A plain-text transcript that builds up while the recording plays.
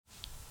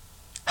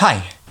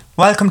Hi,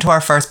 welcome to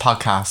our first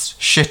podcast,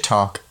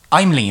 tTalk.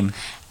 I'm Liam.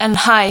 And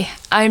hi,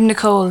 I'm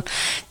Nicole.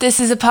 This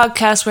is a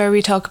podcast where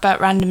we talk about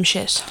random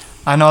shit.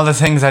 And all the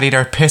things that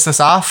either piss us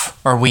off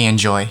or we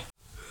enjoy.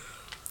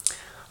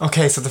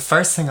 Okay, so the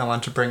first thing I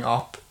want to bring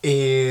up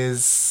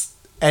is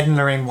Ed and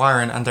Lorraine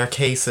Warren and their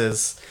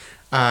cases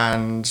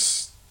and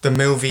the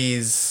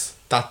movies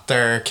that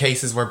their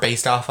cases were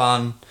based off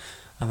on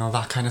and all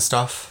that kind of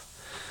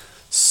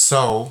stuff.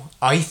 So,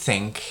 I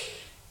think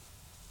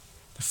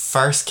the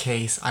first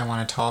case I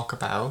want to talk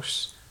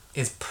about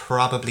is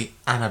probably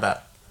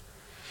Annabelle.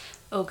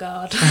 Oh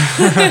God.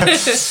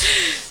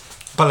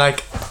 But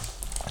like,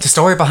 the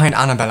story behind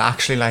Annabelle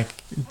actually like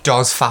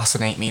does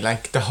fascinate me.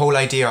 Like the whole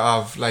idea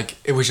of like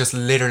it was just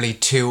literally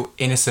two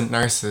innocent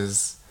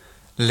nurses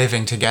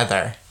living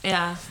together.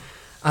 Yeah.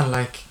 And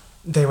like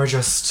they were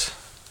just,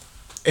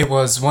 it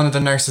was one of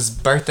the nurses'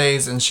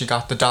 birthdays and she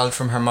got the doll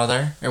from her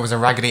mother. It was a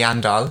Raggedy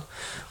Ann doll,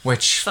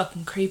 which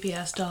Fucking creepy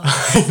ass doll.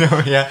 I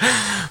know,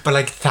 yeah. But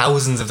like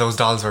thousands of those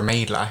dolls were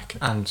made, like,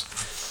 and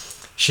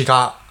she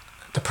got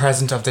the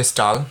present of this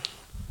doll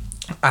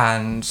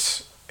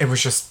and it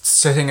was just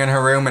sitting in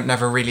her room. It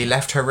never really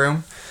left her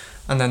room.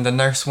 And then the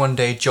nurse one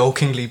day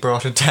jokingly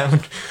brought it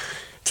down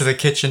to the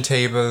kitchen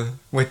table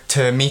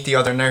to meet the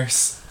other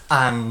nurse,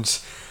 and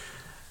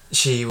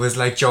she was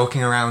like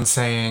joking around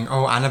saying,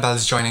 "Oh,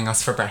 Annabelle's joining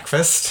us for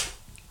breakfast."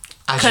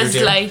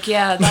 Because like,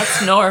 yeah,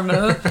 that's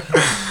normal.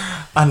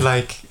 And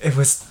like, it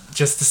was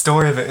just, the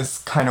story of it is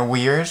kind of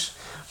weird,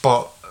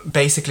 but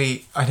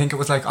basically I think it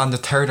was like on the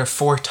third or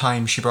fourth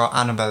time she brought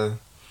Annabelle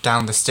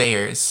down the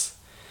stairs.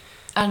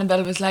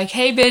 Annabelle was like,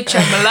 "Hey bitch,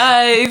 I'm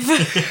alive."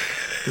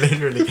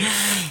 Literally.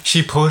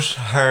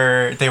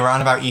 They were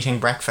on about eating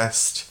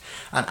breakfast,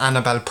 and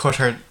Annabelle put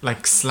her,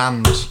 like,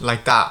 slammed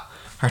like that,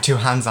 her two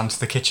hands onto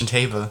the kitchen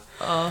table.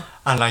 Oh.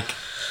 And like,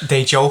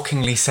 they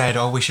jokingly said,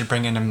 "Oh, we should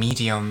bring in a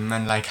medium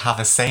and like have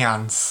a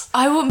seance."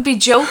 I wouldn't be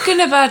joking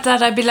about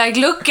that. I'd be like,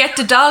 "Look, get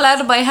the doll out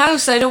of my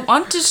house. I don't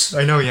want it."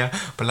 I know, yeah.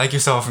 But like you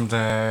saw from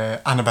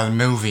the Annabelle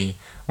movie,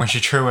 when she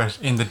threw it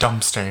in the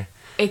dumpster,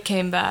 It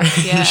came back,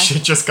 yeah.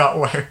 shit just got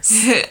worse.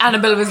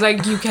 Annabelle was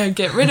like, "You can't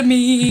get rid of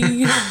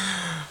me."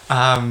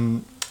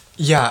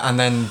 Yeah, and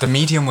then the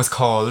medium was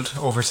called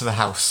over to the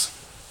house,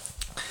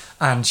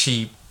 and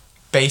she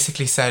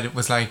basically said it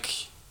was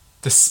like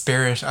the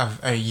spirit of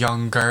a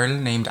young girl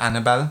named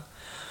Annabelle.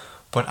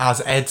 But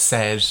as Ed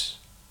said,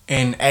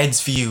 in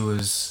Ed's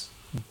views,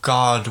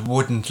 God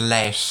wouldn't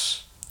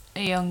let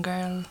A young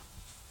girl.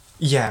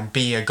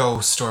 be a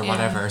ghost or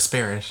whatever, Yeah. a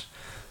spirit.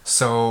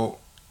 So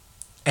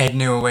Ed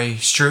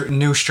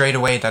knew straight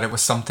away that it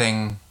was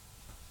something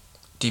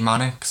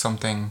demonic,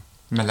 something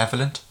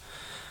malevolent.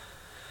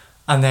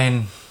 And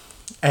then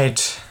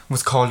Ed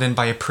was called in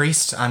by a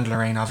priest, and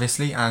Lorraine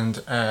obviously,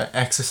 and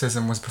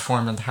exorcism was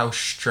performed in the house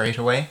straight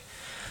away.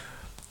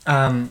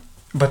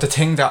 But the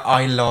thing that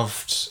I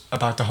loved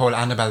about the whole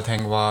Annabelle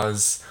thing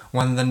was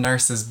one of the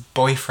nurse's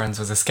boyfriends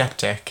was a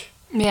skeptic.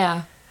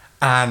 Yeah.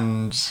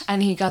 And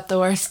he got the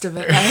worst of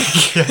it,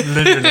 like. yeah,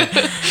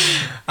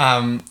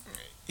 literally.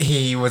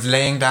 He was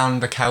laying down on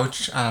the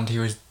couch and he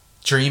was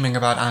dreaming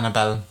about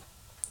Annabelle,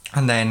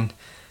 and then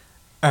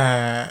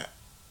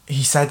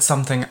he said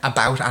something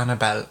about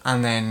Annabelle,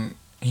 and then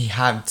he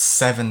had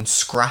 7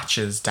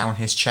 scratches down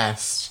his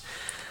chest.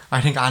 I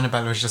think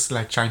Annabelle was just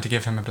like trying to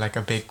give him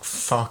a big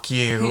fuck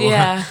you.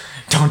 Yeah.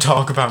 Don't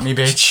talk about me,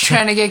 bitch.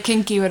 Trying to get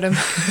kinky with him.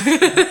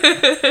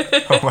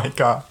 Oh my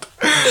god.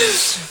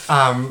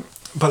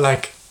 But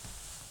like,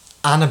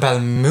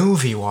 Annabelle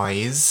movie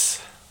wise,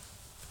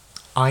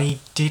 I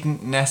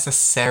didn't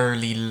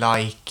necessarily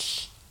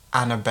like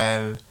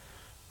Annabelle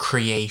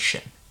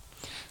Creation.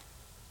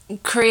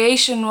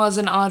 Creation was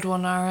an odd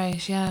one,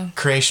 alright, yeah.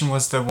 Creation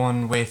was the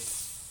one with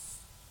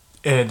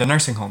the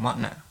nursing home,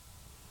 wasn't it?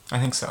 I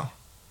think so.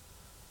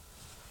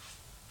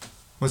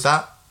 Was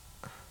that?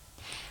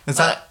 Is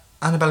that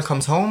Annabelle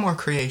Comes Home or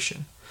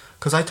Creation?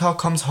 Because I thought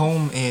Comes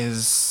Home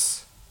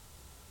is...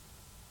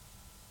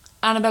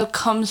 Annabelle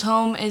Comes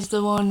Home is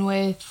the one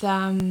with,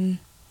 oh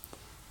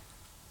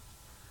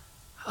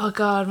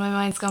god, my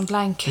mind's gone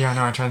blank. Yeah,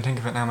 no, I'm trying to think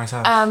of it now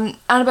myself.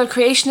 Annabelle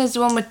Creation is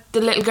the one with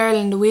the little girl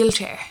in the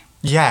wheelchair.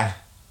 Yeah,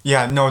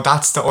 no,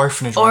 that's the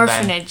orphanage one then.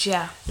 Orphanage,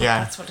 yeah.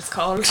 Yeah. That's what it's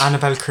called.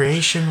 Annabelle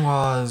Creation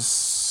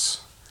was...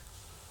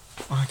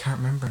 Oh, I can't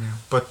remember now.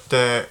 But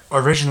the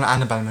original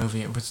Annabelle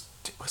movie, it was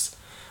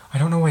I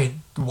don't know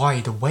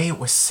why, the way it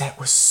was set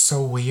was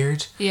so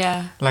weird.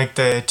 Yeah. Like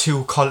the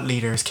 2 cult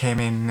leaders came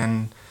in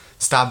and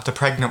stabbed the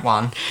pregnant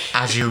one,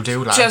 as you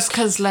do, like. Just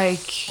because,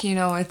 like, you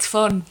know, it's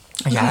fun.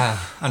 Yeah,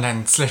 and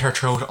then slit her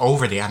throat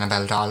over the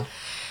Annabelle doll.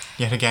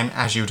 Yet again,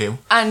 as you do.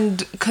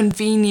 And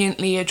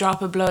conveniently a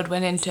drop of blood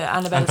went into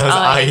Annabelle's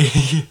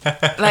eye.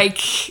 Like...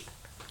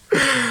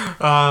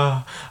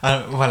 well,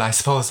 I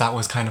suppose that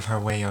was kind of her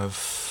way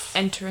of...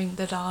 entering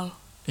the doll.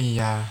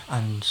 Yeah,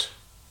 and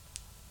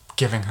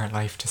giving her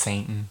life to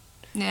Satan.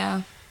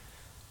 Yeah.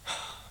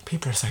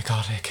 People are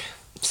psychotic.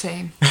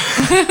 Same.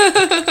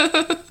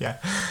 Yeah.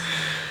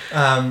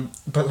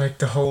 But like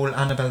the whole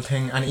Annabelle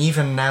thing, and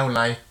even now,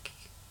 like,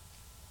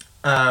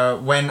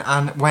 when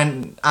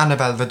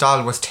Annabelle the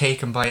doll was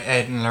taken by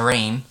Ed and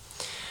Lorraine,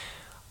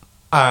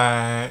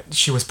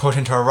 she was put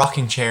into a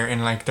rocking chair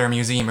in like their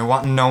museum. It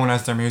wasn't known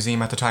as their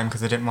museum at the time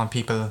because they didn't want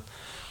people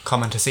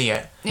coming to see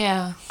it.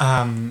 Yeah.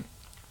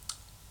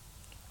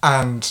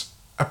 And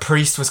a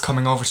priest was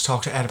coming over to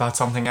talk to Ed about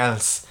something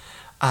else,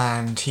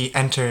 and he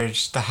entered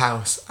the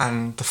house,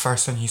 and the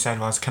first thing he said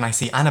was, "Can I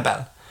see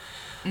Annabelle?"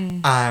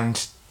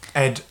 And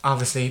Ed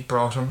obviously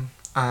brought him,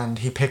 and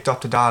he picked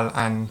up the doll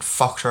and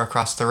fucked her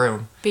across the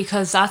room.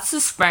 Because that's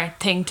a smart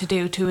thing to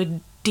do to a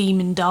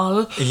demon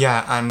doll.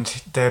 Yeah,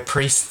 and the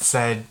priest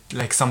said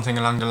like something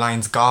along the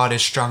lines, "God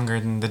is stronger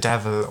than the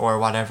devil," or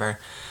whatever.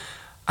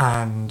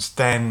 And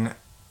then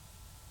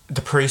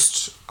the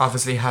priest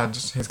obviously had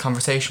his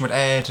conversation with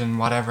Ed and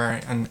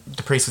whatever, and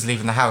the priest was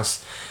leaving the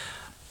house,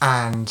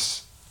 and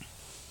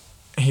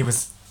he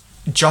was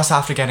just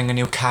after getting a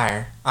new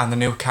car, and the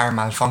new car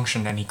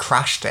malfunctioned and he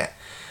crashed it.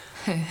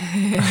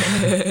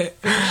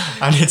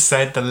 And it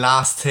said the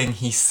last thing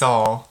he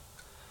saw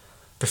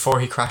before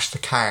he crashed the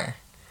car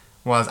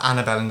was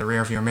Annabelle in the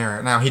rearview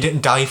mirror. Now, he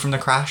didn't die from the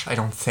crash, I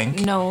don't think.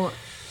 No,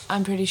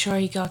 I'm pretty sure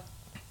he got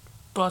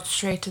brought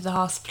straight to the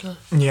hospital.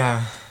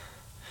 Yeah.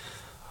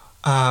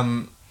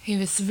 He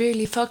was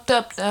severely fucked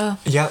up though.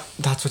 Yeah,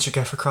 that's what you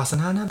get for crossing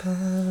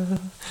Annabelle.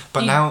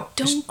 But You now...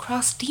 don't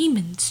cross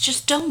demons,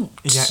 just don't.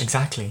 Yeah,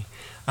 exactly.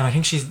 And I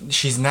think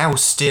she's now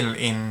still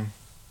in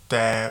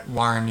the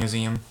Warren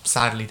Museum.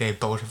 Sadly, they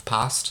both have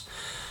passed.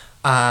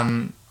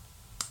 And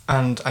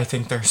I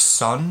think their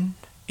son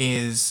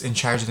is in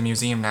charge of the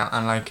museum now,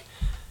 and like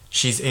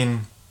she's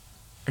in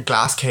a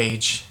glass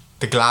cage.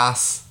 The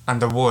glass and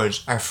the wood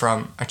are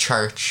from a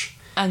church,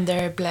 And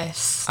they're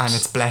blessed. and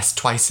it's blessed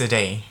twice a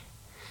day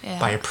Yeah.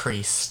 by a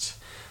priest.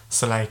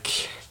 So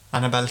like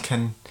Annabelle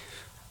can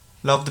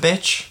love the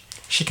bitch.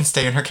 She can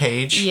stay in her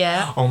cage.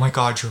 Yeah. Oh my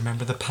god, do you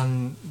remember the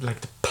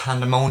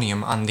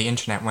pandemonium on the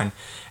internet when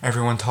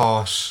everyone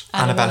thought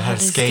Annabelle had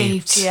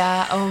escaped?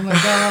 Yeah, oh my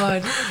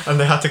god. And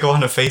they had to go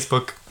on a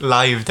Facebook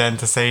Live then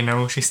to say,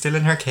 no, she's still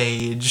in her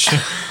cage.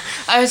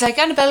 I was like,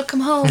 Annabelle,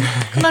 come home.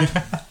 Come on.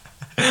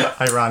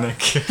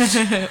 Ironic.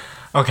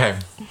 Okay,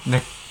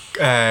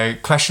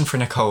 question for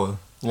Nicole.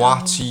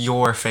 What's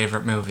your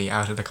favourite movie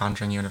out of the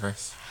Conjuring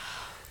universe?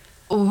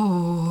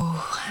 Ooh.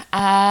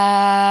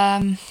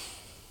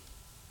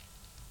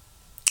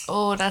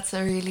 Oh, that's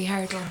a really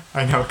hard one.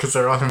 I know, because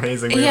they're all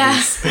amazing movies.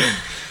 Yeah.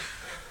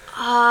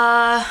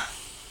 I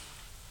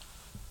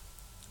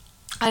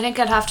think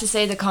I'd have to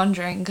say The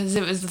Conjuring because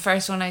it was the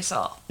first one I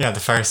saw. Yeah,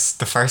 the first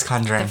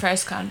Conjuring. The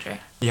first Conjuring.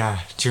 Yeah.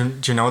 Do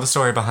you know the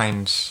story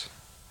behind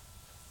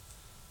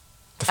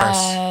the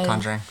first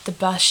Conjuring? The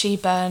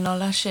Bathsheba and all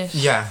that shit.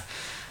 Yeah.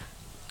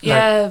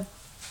 Yeah,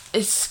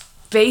 it's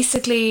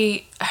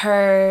basically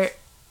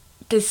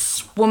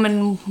this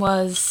woman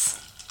was,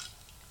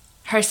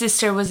 her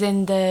sister was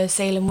in the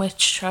Salem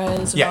witch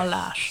trials and all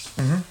that.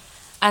 Mm-hmm.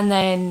 And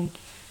then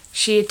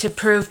she had to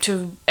prove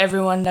to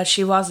everyone that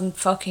she wasn't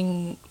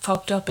fucking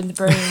fucked up in the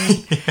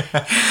brain.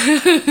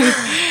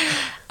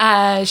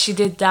 She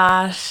did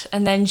that,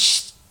 and then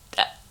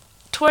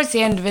towards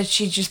the end of it,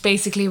 she just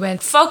basically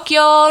went, "Fuck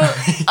y'all,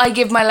 I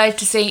give my life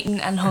to Satan,"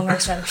 and hung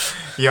herself.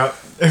 Yeah,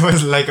 it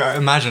was like,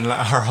 imagine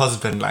like, her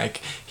husband,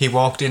 like, he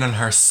walked in on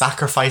her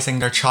sacrificing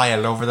their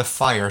child over the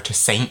fire to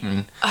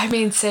Satan. I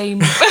mean,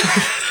 same.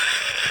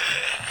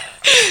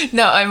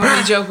 No, I'm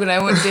only joking.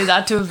 I wouldn't do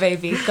that to a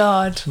baby.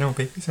 God. No,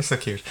 babies are so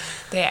cute.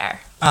 They are.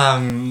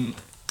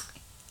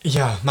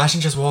 Yeah,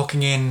 imagine just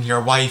walking in,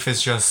 your wife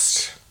is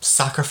just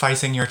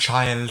sacrificing your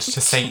child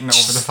to Satan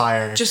over the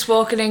fire. Just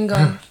walking in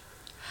going,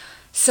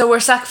 "So we're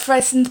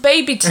sacrificing the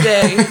baby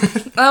today."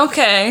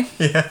 Okay.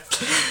 Yeah.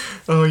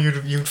 Oh,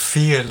 you'd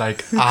feel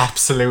like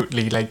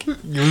absolutely, like,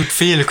 you'd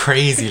feel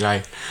crazy,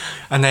 like.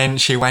 And then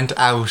she went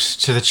out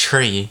to the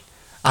tree,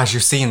 as you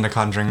see in the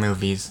Conjuring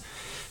movies.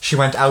 She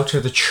went out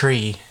to the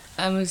tree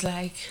And was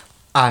like,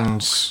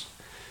 and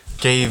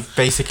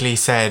basically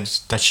said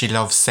that she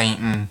loves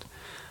Satan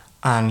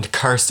and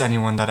cursed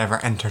anyone that ever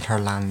entered her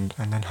land,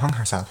 and then hung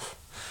herself.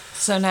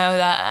 so now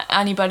that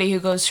anybody who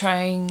goes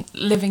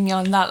living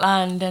on that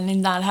land and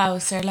in that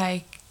house are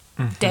like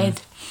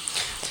dead.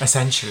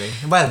 Essentially.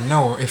 Well,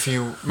 no, if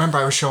you remember,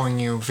 I was showing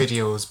you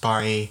videos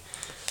by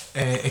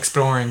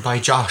Exploring by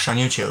Josh on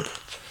YouTube.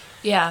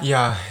 Yeah.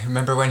 Yeah,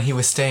 remember when he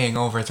was staying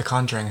over at the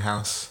Conjuring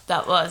house?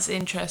 That was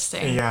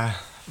interesting. Yeah,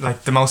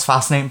 like the most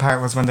fascinating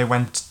part was when they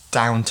went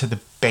down to the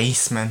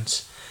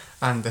basement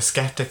and the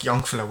skeptic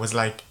young fella was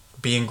like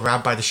being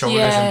grabbed by the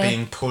shoulders and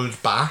being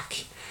pulled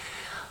back.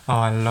 Oh,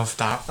 I love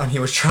that. And he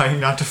was trying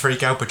not to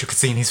freak out, but you could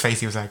see in his face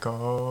he was like,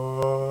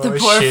 oh, The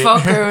poor shit.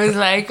 fucker was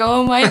like,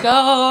 "Oh my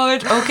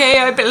god, okay,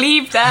 I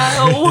believe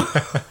now."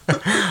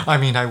 I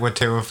mean, I would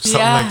too if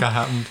something like that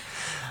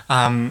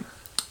happened.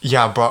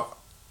 Yeah, but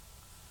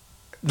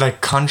like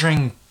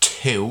Conjuring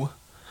 2,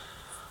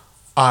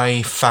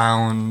 I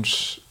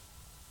found,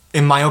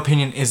 in my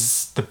opinion,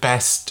 is the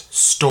best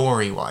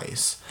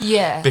story-wise.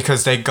 Yeah.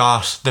 Because they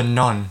got the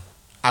nun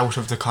out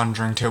of The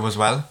Conjuring 2 as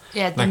well.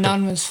 Yeah, The Like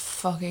Nun was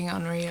fucking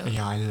unreal.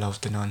 Yeah, I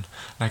love The Nun.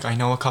 Like, I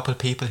know a couple of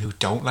people who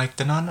don't like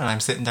The Nun, and I'm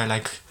sitting there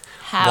like,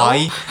 How?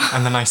 why?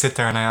 And then I sit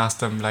there and I ask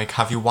them, like,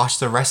 have you watched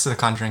the rest of the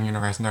Conjuring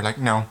universe? And they're like,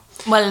 no.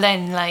 Well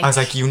then, like... I was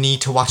like, you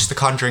need to watch The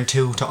Conjuring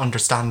 2 to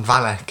understand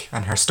Valak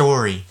and her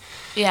story.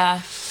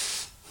 Yeah.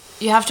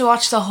 You have to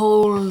watch the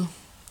whole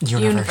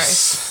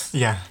universe.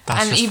 Yeah,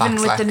 that's And just even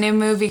facts, with like. the new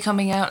movie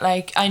coming out,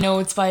 like, I know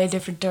it's by a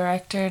different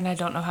director and I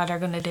don't know how they're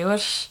going to do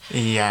it.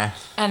 Yeah.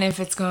 And if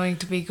it's going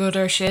to be good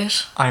or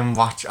shit.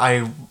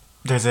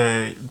 There's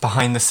a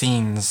behind the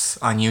scenes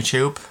on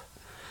YouTube,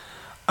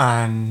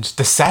 and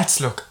the sets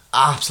look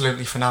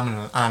absolutely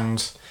phenomenal,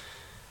 and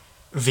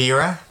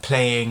Vera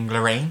playing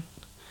Lorraine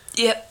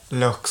Yep.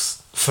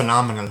 looks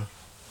phenomenal.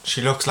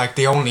 She looks like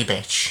the only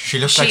bitch. She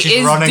looks like she's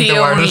is running the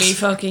world. only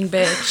fucking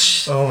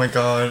bitch. Oh my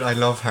god, I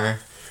love her.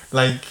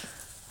 Like,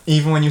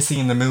 even when you see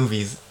in the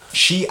movies,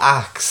 she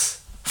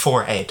acts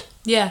for Ed.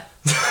 Yeah.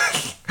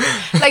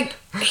 Like,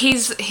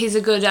 he's a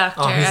good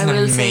actor, Oh, he's I an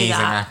will say amazing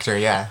that. actor,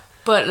 yeah.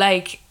 But,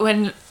 like,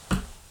 when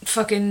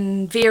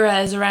fucking Vera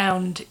is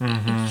around,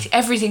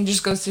 everything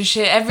just goes to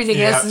shit. Everything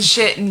Yeah. else is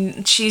shit,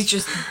 and she's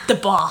just the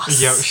boss.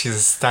 Yeah, she's the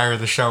star of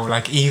the show.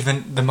 Like,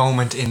 even the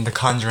moment in The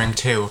Conjuring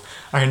 2,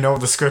 I know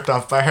the script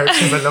off by heart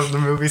because I love the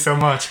movie so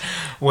much,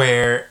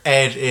 where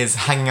Ed is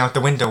hanging out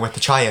the window with the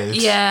child.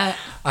 Yeah.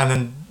 And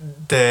then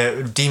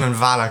the demon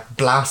Valak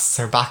blasts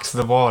her back to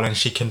the wall and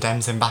she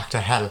condemns him back to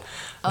hell.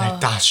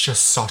 Like, that's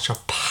just such a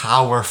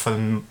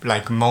powerful,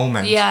 like,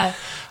 moment. Yeah.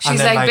 She's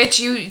then, like, bitch,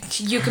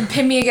 you can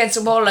pin me against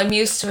a wall, I'm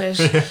used to it.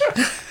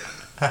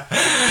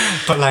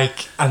 But,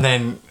 like, and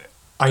then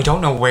I don't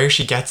know where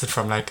she gets it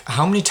from. Like,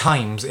 how many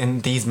times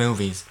in these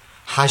movies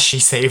has she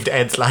saved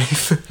Ed's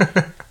life?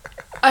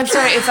 I'm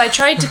sorry, if I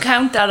tried to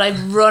count that, I'd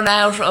run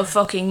out of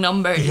fucking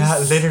numbers. Yeah,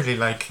 literally,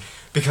 like,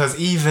 because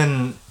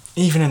even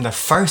in the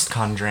first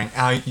Conjuring,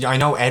 I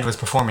know Ed was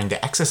performing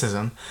the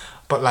exorcism,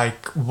 but,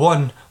 like,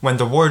 when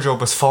the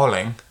wardrobe was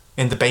falling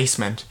in the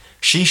basement,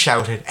 she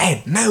shouted,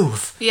 Ed,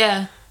 move!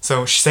 Yeah.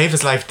 So she saved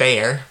his life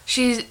there.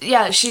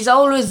 She's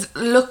always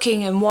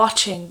looking and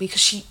watching because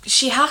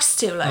she has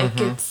to, like,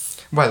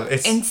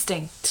 it's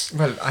instinct.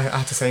 Well,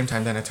 at the same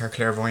time, then it's her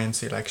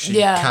clairvoyancy, like, she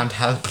Yeah. can't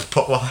help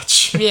but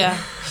watch. Yeah.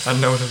 And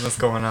notice what's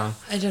going on.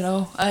 I don't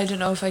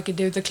know if I could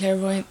do the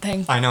clairvoyant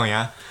thing. I know,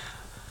 yeah.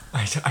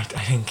 I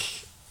think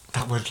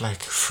that would,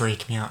 like,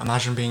 freak me out.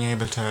 Imagine being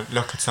able to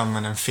look at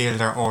someone and feel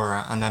their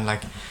aura and then,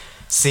 like,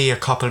 see a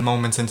couple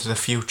moments into the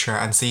future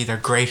and see their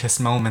greatest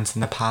moments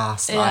in the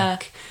past. Yeah.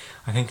 Like,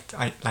 I think,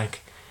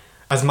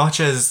 as much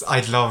as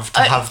I'd love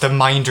to have the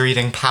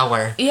mind-reading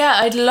power, Yeah,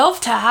 I'd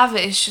love to have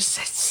it.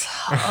 It's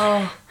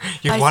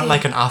you'd I want, see.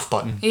 like, an off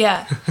button.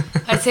 yeah.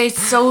 I'd say it's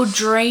so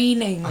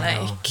draining, I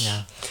know, like.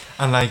 yeah.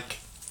 And, like,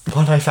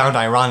 what I found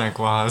ironic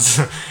was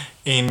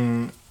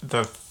in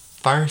the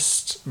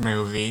first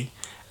movie,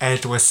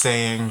 Ed was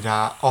saying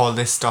that all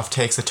this stuff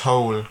takes a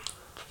toll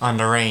on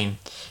Lorraine.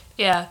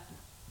 Yeah.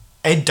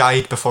 Ed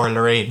died before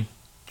Lorraine.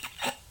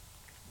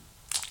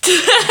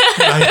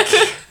 Like,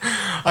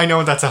 I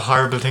know that's a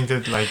horrible thing to,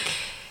 like...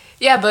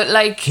 Yeah, but,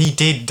 like... He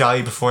did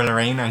die before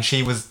Lorraine, and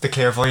she was the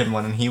clairvoyant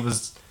one, and he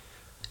was...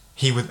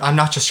 I'm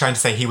not just trying to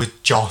say he was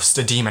just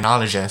a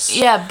demonologist.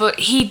 Yeah, but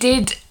he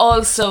did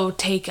also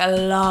take a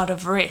lot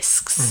of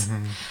risks.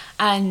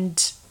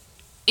 And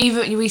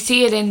even we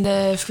see it in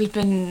the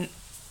flipping...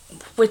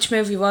 Which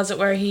movie was it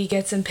where he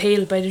gets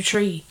impaled by the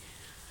tree?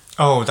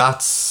 Oh,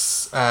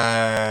 that's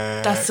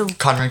the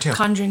Conjuring 2.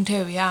 Conjuring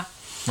 2, yeah.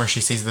 Where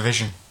she sees the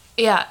vision.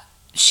 Yeah,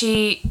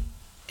 she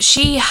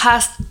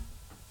has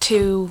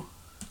to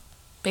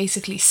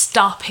basically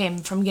stop him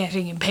from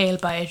getting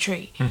impaled by a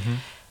tree.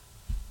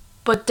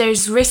 But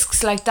there's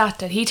risks like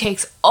that he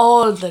takes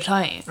all the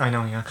time. I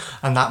know, yeah.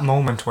 And that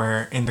moment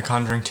where in The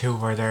Conjuring 2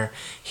 where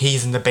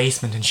he's in the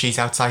basement and she's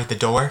outside the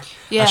door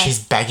Yeah. and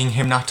she's begging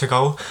him not to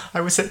go.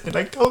 I was sitting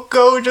there like, don't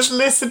go, just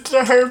listen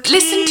to her, please.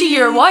 Listen to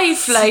your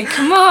wife, like,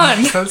 come I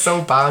on. felt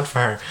so bad for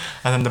her.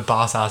 And then the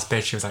boss ass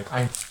bitch, she was like,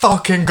 I'm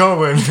fucking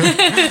going.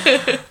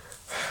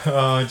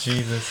 Oh,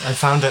 Jesus. I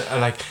found it,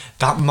 like,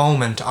 that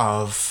moment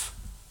of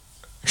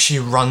she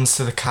runs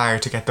to the car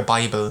to get the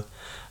Bible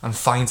and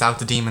finds out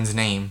the demon's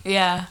name.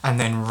 Yeah. And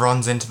then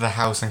runs into the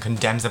house and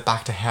condemns it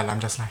back to hell.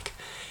 I'm just like,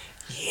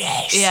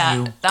 yes, Yeah,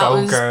 you that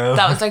go, was girl.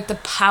 that was like the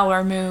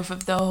power move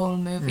of the whole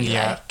movie.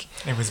 Yeah, Like,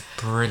 it was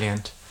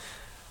brilliant.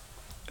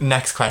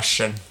 Next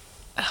question.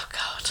 oh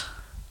god.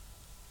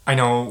 I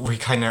know we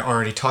kind of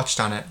already touched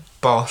on it,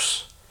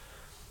 but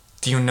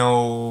do you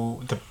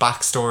know the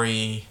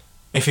backstory?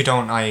 If you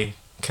don't, I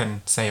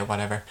can say it,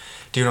 whatever.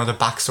 Do you know the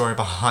backstory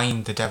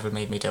behind The Devil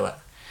Made Me Do It?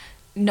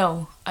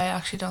 No, I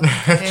actually don't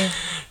think I do.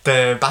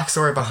 The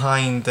backstory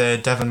behind The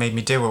Devil Made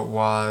Me Do It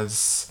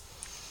was...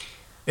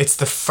 It's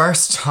the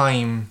first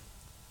time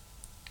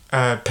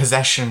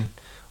possession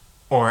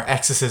or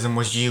exorcism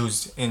was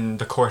used in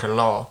the court of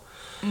law.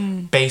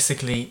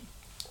 Basically,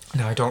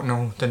 now I don't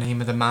know the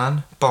name of the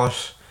man,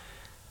 but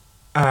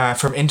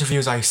from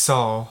interviews I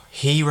saw,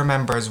 he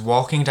remembers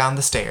walking down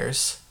the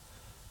stairs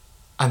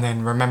and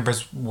then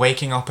remembers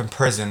waking up in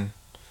prison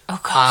Oh,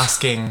 God.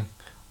 asking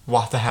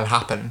what the hell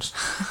happened.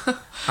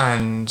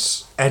 And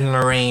Ed and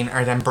Lorraine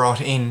are then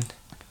brought in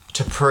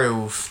to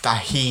prove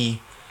that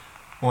he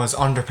was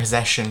under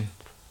possession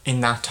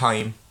in that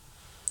time.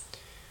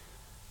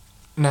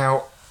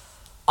 Now,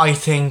 I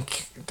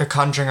think The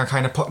Conjuring are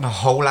kind of putting a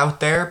hole out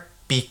there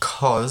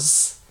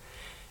because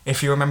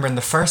if you remember in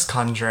the first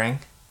Conjuring,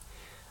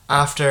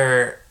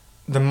 after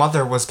the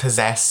mother was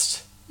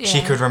possessed, she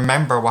Yeah. could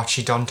remember what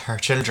she'd done to her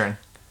children.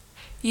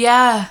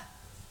 Yeah.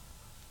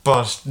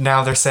 But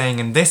now they're saying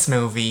in this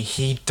movie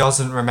he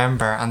doesn't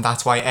remember, and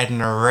that's why Ed and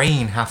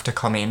Lorraine have to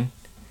come in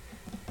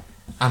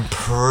and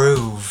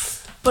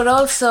prove. But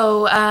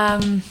also,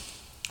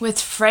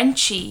 with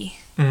Frenchie,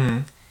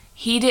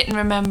 he didn't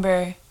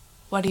remember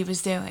what he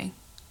was doing.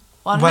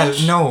 Wasn't Well,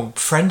 it? no,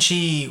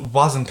 Frenchie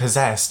wasn't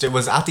possessed. It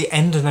was at the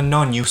end of The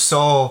Nun you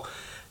saw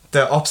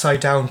the upside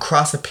down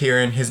cross appear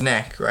in his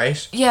neck,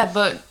 right? Yeah,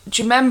 but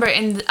do you remember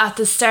at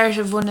the start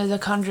of one of the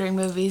Conjuring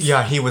movies?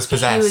 Yeah, he was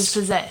possessed. He was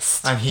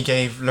possessed. And he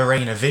gave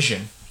Lorraine a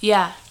vision.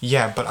 Yeah.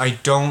 Yeah, but I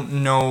don't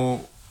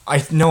know.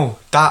 I know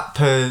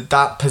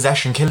that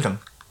possession killed him.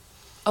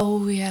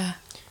 Oh, yeah.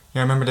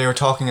 Yeah, I remember they were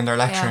talking in their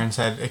lecture Yeah. and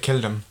said it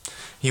killed him.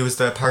 He was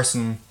the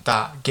person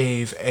that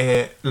gave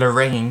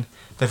Lorraine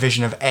the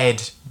vision of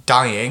Ed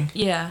dying,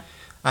 Yeah.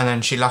 and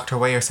then she locked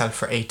away herself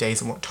for 8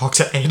 days and won't talk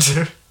to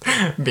Ed.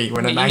 Me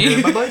when I'm angry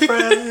with my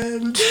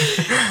boyfriend.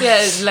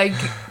 Yeah, like,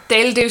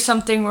 they'll do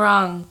something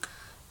wrong,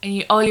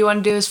 and all you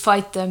want to do is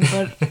fight them,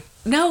 but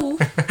no,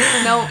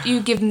 you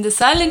give them the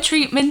silent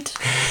treatment.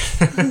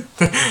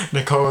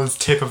 Nicole's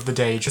tip of the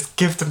day: just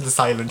give them the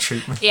silent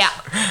treatment. Yeah.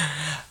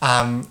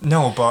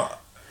 No, but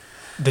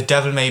The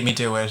Devil Made Me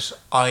Do It.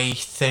 I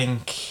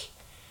think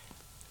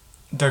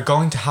they're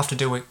going to have to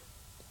do it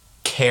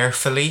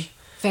carefully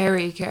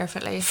Very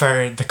carefully.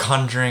 for the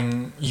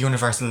Conjuring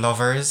universe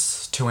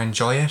lovers to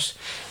enjoy it,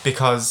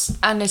 because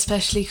And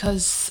especially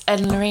because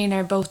Ed and Lorraine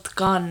are both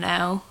gone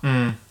now.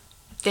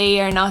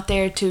 They are not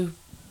there to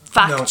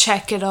fact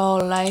check it all,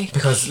 like.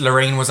 because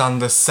Lorraine was on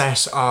the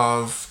set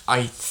of,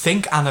 I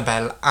think,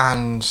 Annabelle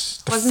and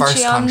the Wasn't first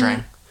she on-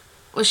 Conjuring.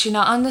 Was she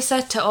not on the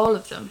set to all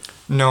of them?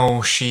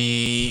 No,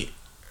 she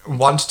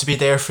wanted to be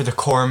there for the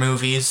core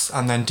movies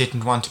and then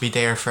didn't want to be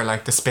there for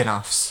like the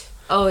spin-offs.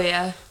 Oh,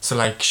 yeah. So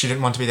like she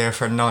didn't want to be there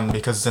for Nun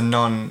because the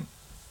Nun,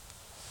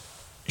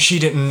 she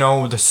didn't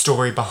know the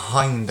story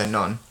behind the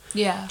Nun.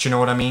 Yeah. Do you know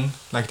what I mean?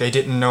 Like they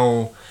didn't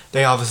know,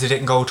 they obviously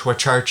didn't go to a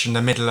church in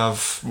the middle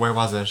of, where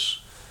was it?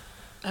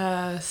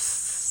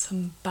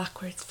 Some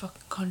backwards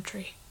fucking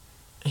country.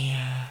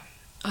 Yeah.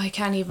 I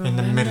can't even In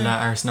the remember. middle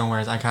of arse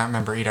nowhere, I can't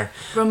remember either.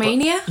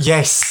 Romania? But,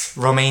 yes,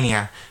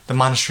 Romania. The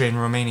monastery in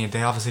Romania.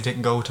 They obviously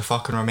didn't go to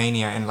fucking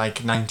Romania in like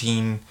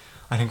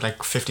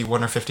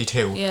 51 or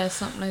 52. Yeah,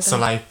 something like that. So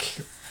like,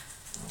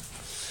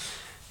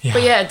 yeah.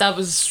 But yeah, that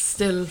was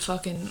still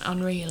fucking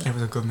unreal. It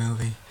was a good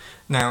movie.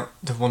 Now,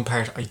 the one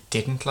part I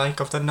didn't like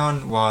of The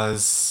Nun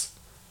was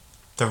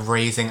the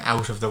raising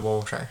out of the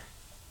water.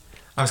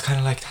 I was kind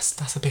of like,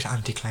 that's a bit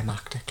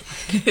anticlimactic.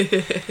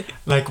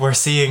 Like, we're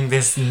seeing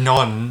this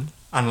nun,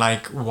 and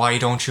like, why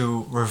don't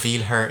you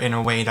reveal her in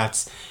a way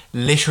that's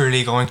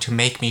literally going to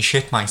make me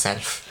shit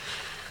myself?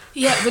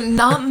 Yeah, but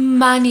not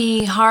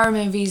many horror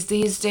movies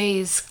these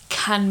days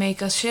can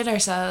make us shit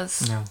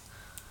ourselves. No.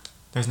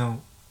 There's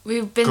no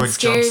We've been good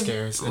scared. jump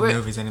scares in we're-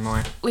 movies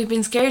anymore. We've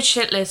been scared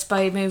shitless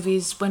by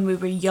movies when we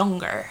were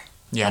younger.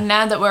 Yeah. And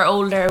now that we're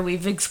older,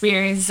 we've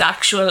experienced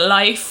actual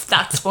life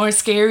that's more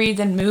scary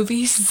than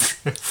movies.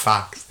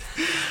 Facts.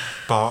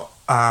 But,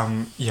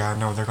 yeah,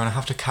 no, they're going to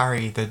have to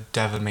carry The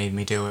Devil Made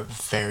Me Do It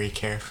very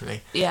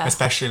carefully. Yeah.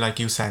 Especially, like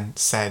you said,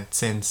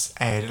 since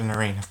Ed and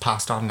Lorraine have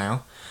passed on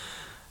now,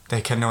 they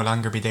can no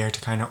longer be there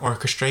to kind of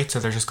orchestrate, so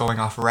they're just going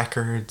off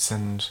records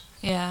and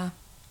Yeah.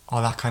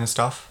 all that kind of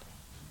stuff.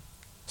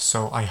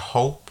 So I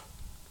hope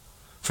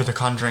for the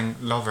Conjuring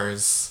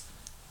lovers,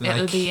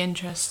 It'll be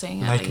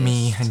interesting. at like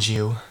me least. and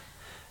you,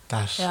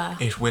 that Yeah.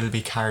 it will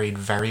be carried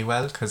very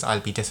well, because I'll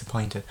be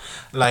disappointed.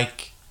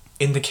 Like,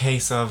 in the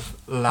case of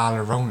La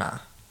Llorona,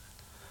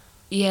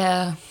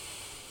 Yeah.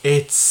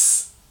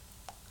 it's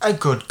a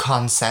good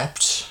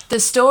concept. The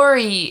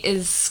story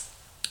is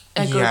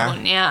a good Yeah.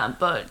 one, yeah,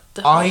 but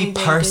the whole way I they did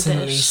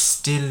personally it-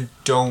 still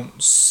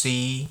don't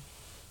see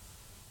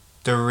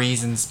the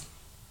reasons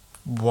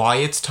why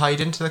it's tied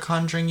into the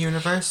Conjuring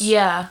universe.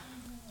 Yeah.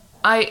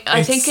 I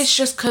think It's- it's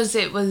just because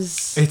it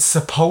was... It's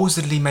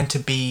supposedly meant to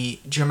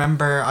be... Do you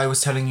remember I was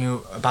telling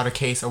you about a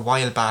case a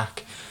while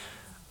back?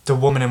 The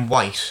woman in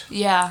white.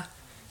 Yeah.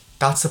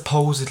 That's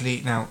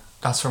supposedly... Now,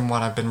 that's from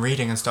what I've been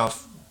reading and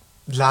stuff.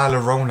 La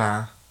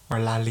Llorona, or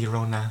La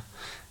Llorona,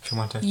 if you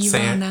want to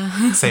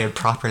Llorona. say it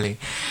properly.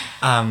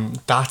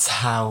 That's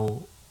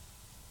how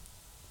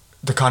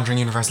the Conjuring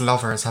Universe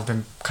lovers have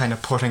been kind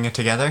of putting it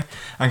together.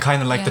 And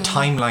kind of like the Yeah.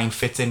 timeline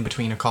fits in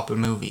between a couple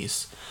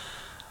movies.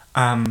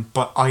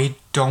 But I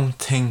don't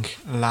think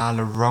La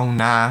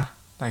Llorona,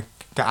 like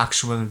the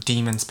actual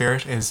demon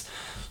spirit, is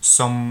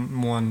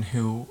someone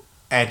who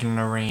Ed and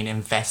Lorraine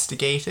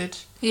investigated.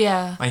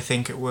 Yeah. I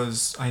think it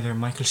was either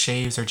Michael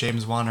Shaves or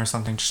James Wan or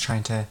something just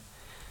trying to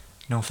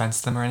no offense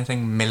to them or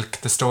anything, milk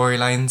the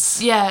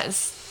storylines.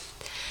 Yes.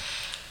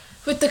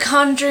 With the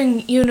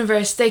Conjuring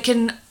universe, they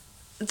can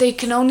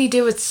only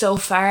do it so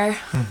far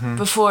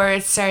before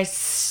it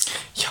starts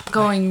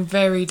going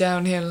very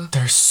downhill.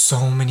 There's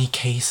so many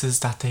cases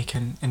that they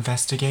can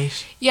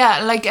investigate.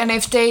 Yeah, like, and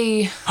if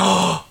they...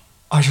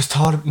 I just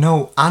thought,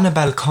 no,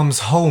 Annabelle Comes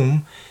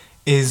Home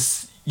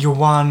is your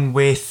one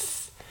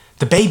with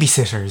the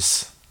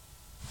babysitters.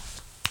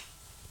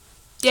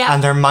 Yeah.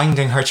 And they're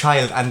minding her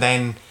child, and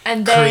then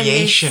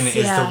Creation is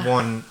yeah. the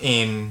one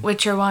in...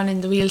 With your one in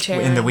the wheelchair.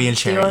 In the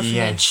wheelchair, the orphanage.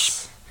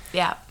 yes.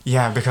 Yeah.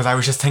 Yeah, because I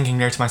was just thinking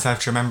there to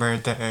myself, do you remember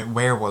the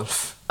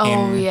werewolf?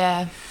 Oh,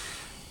 yeah.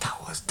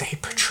 They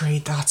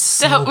portrayed that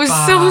so bad. That was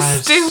so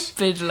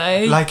stupid,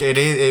 like. Like, it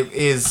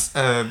is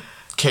a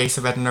case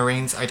of Ed and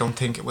Lorraine's. I don't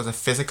think it was a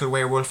physical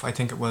werewolf. I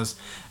think it was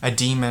a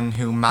demon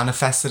who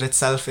manifested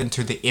itself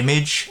into the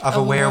image of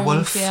a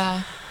werewolf.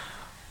 Yeah.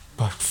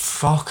 But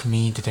fuck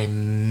me, did they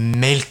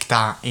milk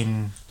that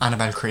in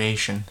Annabelle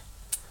Creation.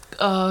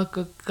 Oh,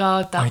 good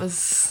God, that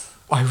was...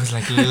 I was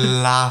like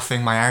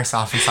laughing my arse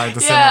off inside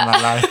the cinema.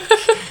 Like,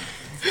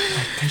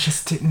 they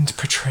just didn't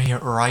portray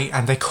it right,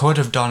 and they could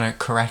have done it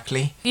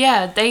correctly.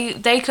 Yeah,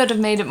 they could have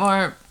made it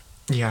more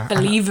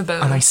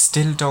believable. And I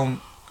still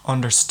don't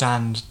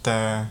understand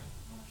the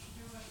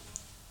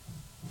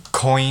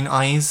coin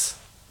eyes.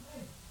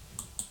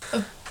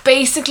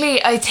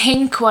 Basically, I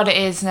think what it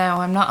is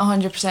now, I'm not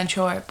 100%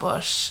 sure,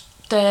 but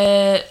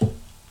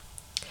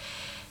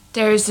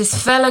there's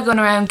this fella going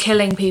around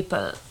killing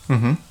people,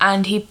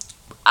 and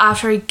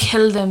after he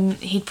killed them,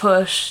 he'd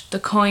put the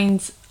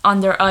coins on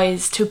their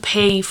eyes to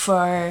pay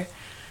for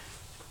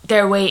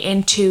their way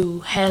into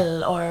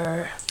hell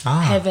or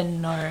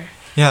heaven or...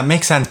 Yeah, it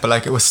makes sense, but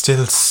like it was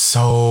still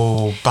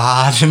so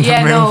bad in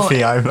the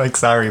movie. I'm like,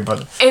 sorry,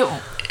 but...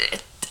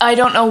 I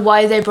don't know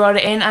why they brought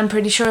it in. I'm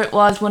pretty sure it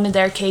was one of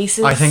their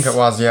cases. I think it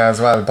was, yeah, as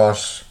well,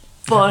 but...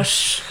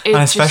 and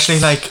especially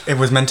like it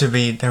was meant to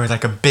be, there was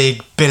like a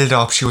big build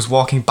up. She was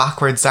walking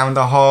backwards down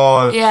the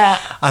hall. Yeah.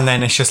 And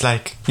then it's just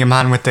like your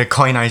man with the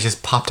coin eye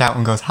just popped out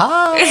and goes,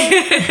 hi.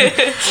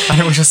 And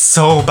it was just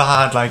so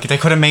bad. Like they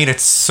could have made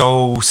it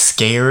so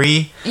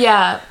scary.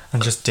 Yeah.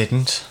 And just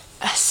didn't.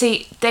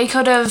 See,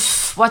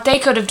 what they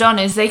could have done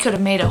is they could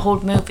have made a whole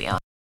movie on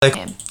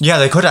him. Yeah,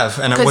 they could have,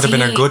 and it would have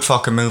been a good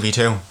fucking movie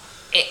too.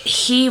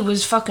 He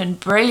was fucking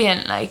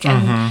brilliant, like,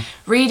 and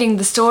reading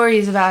the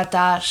stories about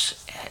that,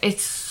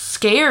 it's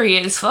scary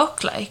as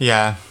fuck, like.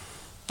 Yeah.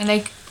 And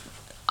like,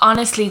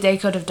 honestly, they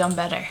could have done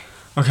better.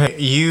 Okay,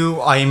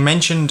 I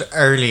mentioned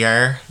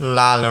earlier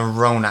La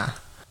Llorona.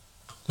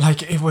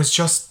 Like, it was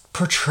just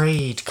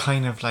portrayed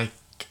kind of like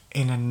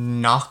in a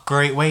not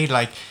great way.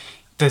 Like,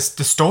 the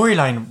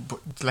storyline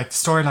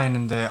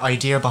and the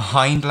idea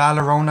behind La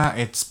Llorona,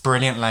 it's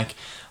brilliant. Like,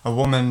 a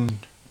woman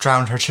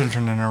drowned her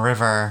children in a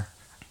river,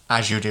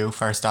 as you do,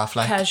 first off,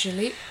 like.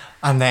 Casually.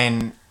 And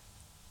then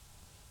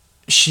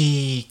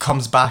she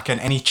comes back,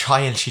 and any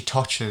child she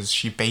touches,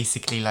 she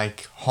basically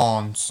like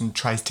haunts and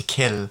tries to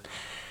kill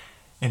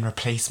in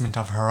replacement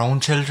of her own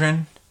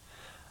children.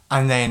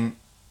 And then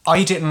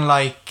I didn't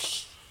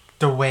like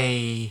the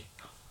way,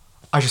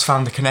 I just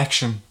found the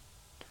connection.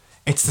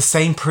 It's the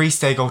same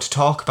priest they go to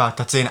talk about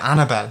that's in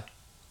Annabelle.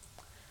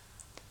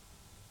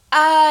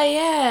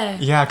 Yeah.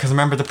 Yeah, because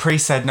remember the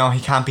priest said no, he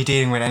can't be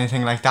dealing with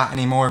anything like that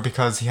anymore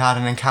because he had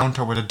an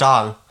encounter with a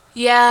doll.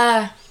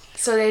 Yeah.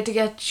 So they had to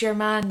get your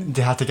man.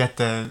 They had to get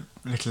the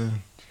little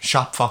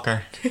shop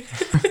fucker.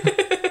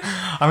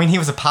 I mean, he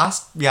was a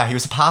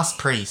past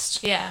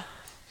priest. Yeah.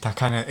 That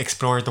kind of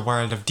explored the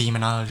world of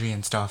demonology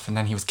and stuff, and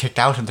then he was kicked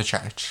out of the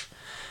church.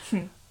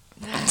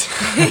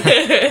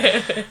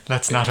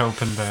 Let's not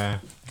open the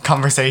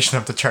conversation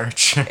of the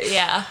church.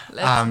 Yeah,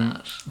 let's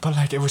not. But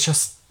like, it was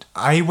just,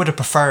 I would have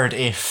preferred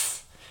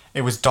if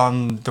it was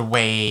done the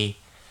way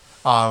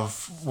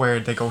of where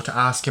they go to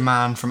ask a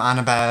man from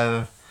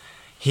Annabelle.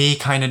 He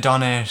kind of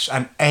done it,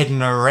 and Ed and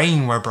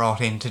Lorraine were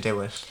brought in to do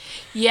it.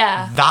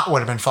 Yeah. That would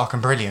have been fucking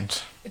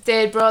brilliant. If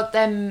they had brought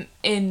them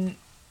in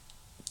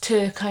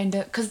to kind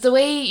of... Because the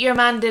way your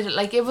man did it,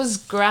 like, it was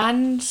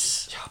grand.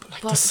 Yeah,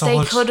 but like,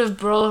 they could have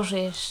brought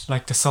it.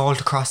 Like, the salt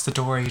across the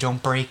door, you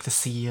don't break the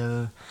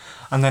seal.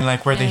 And then,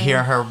 like, where they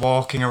hear her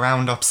walking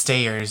around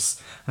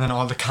upstairs, and then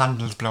all the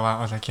candles blow out.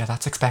 I was like, yeah,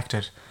 that's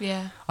expected.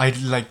 Yeah.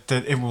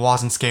 It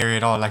wasn't scary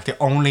at all. Like, the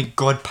only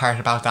good part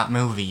about that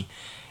movie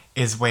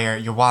is where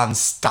Yuan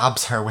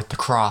stabs her with the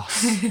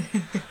cross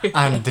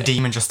and the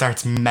demon just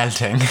starts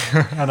melting.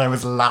 And I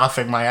was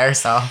laughing my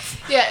arse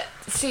off. Yeah,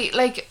 see,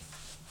 like,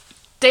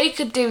 they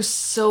could do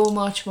so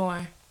much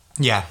more.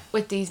 Yeah.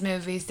 With these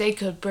movies. They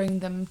could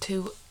bring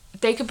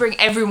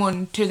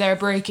everyone to their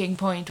breaking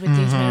point with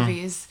these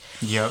movies.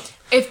 Yep.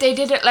 If they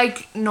did it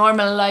like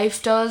normal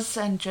life does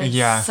and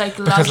just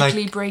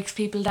psychologically breaks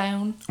people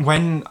down.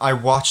 When I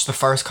watched the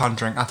first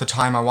Conjuring, at the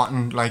time I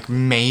wasn't like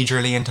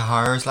majorly into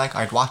horrors. Like,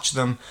 I'd watch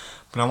them,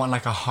 but I wasn't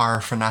like a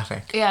horror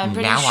fanatic. Yeah,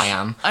 I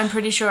am. I'm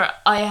pretty sure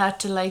I had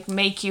to like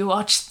make you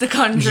watch The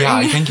Conjuring. Yeah,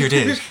 I think you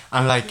did.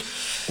 And like,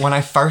 when I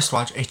first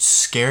watched, it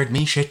scared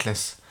me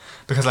shitless.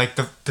 Because like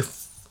the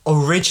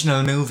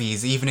original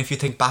movies, even if you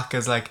think back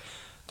as like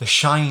The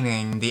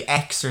Shining, The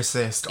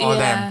Exorcist, all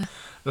them,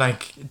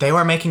 like they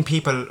were making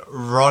people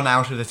run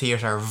out of the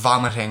theatre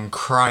vomiting,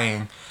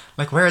 crying.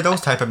 Like, where are those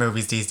type of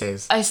movies these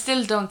days? I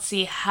still don't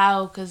see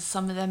how, because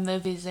some of them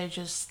movies are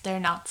just,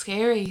 they're not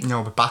scary.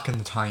 No, but back in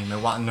the time,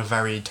 it wasn't a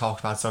very talked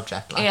about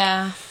subject. Like,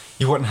 Yeah.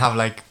 you wouldn't have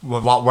like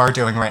what we're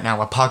doing right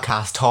now, a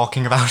podcast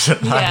talking about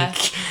it.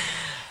 Like,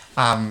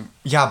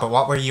 yeah, but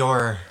what were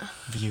your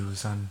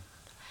views on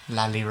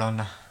La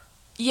Llorona?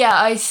 Yeah,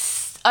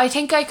 I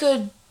think I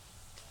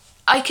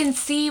can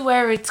see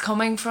where it's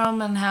coming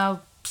from and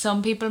how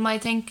some people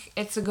might think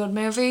it's a good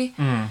movie.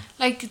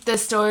 Like, the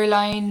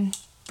storyline,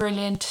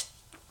 brilliant,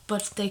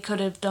 but they could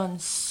have done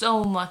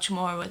so much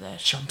more with it.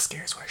 Jump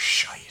scares were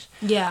shite.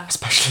 Yeah.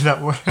 Especially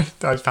that one,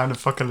 I found it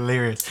fucking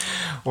hilarious,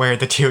 where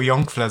the two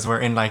young fellas were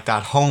in like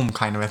that home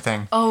kind of a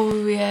thing.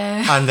 Oh,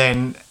 yeah. And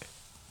then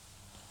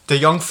the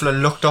young fella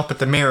looked up at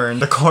the mirror in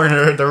the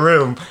corner of the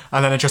room,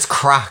 and then it just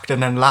cracked,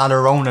 and then La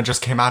Llorona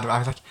just came out of it. I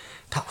was like,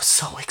 that was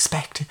so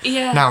expected.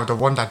 Yeah. Now, the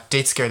one that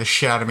did scare the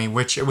shit out of me,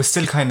 which it was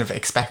still kind of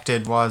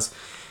expected, was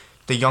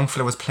the young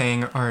fella was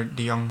playing, or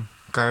the young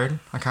girl,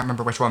 I can't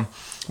remember which one,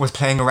 was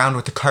playing around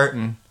with the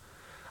curtain,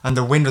 and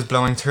the wind was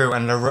blowing through,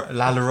 and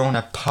La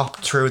Llorona popped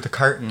through the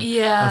curtain.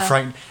 Yeah. And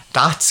frightened.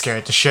 That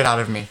scared the shit out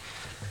of me.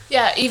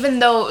 Yeah, even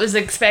though it was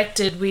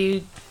expected,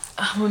 we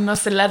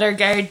must have let our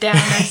guard down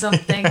or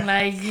something.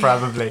 Like,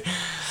 Probably.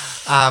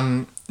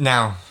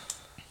 Now,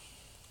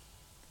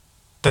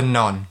 The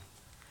Nun.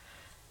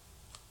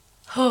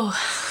 oh,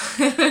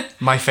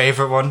 My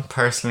favourite one,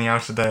 personally,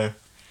 out of the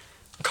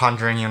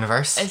Conjuring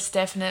universe. it's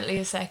definitely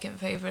a second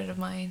favourite of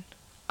mine.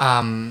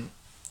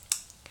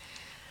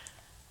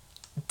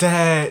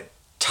 The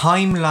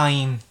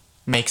timeline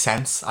makes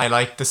sense. I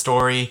like the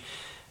story.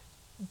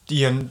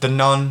 The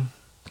nun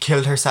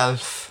killed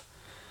herself,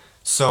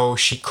 so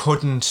she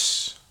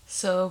couldn't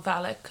So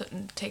Valak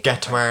couldn't take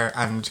get to her,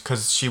 and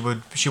because she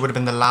would have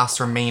been the last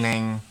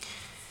remaining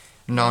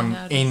nun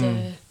out of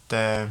in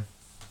the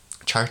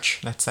church,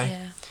 let's say.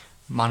 Yeah.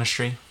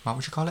 Monastery, what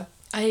would you call it?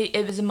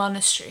 It was a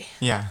monastery.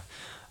 Yeah.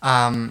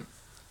 And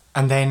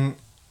then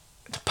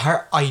the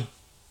part I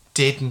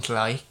didn't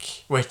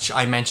like, which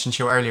I mentioned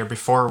to you earlier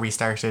before we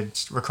started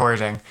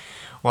recording,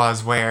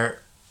 was where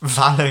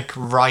Valak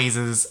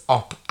rises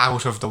up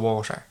out of the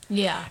water.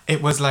 Yeah.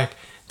 It was like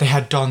they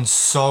had done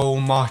so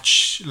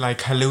much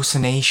like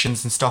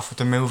hallucinations and stuff with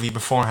the movie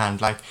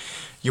beforehand. Like,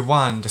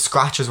 the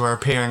scratches were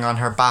appearing on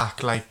her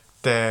back, like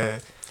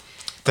the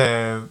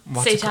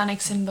what's it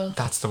Satanic symbol.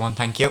 That's the one,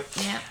 thank you.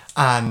 Yeah.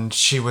 And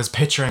she was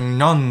picturing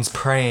nuns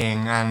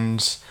praying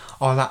and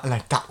all that.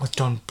 Like, that was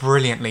done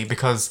brilliantly,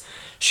 because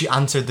she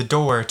answered the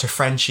door to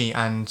Frenchie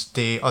and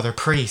the other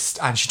priest,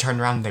 and she turned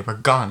around and they were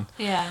gone.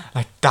 Yeah.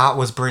 Like, that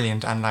was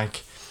brilliant. And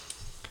like,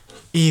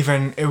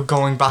 even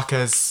going back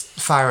as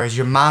far as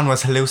your man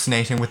was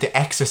hallucinating with the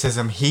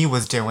exorcism he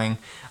was doing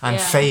and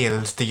Yeah.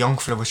 failed, the young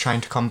fella was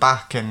trying to come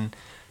back and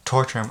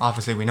torture him.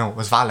 Obviously we know it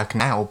was Valak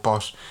now,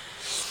 but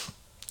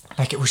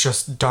like, it was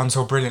just done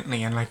so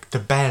brilliantly. And like, the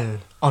bell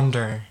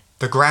under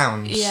the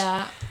ground,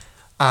 Yeah.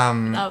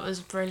 That was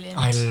brilliant.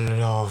 I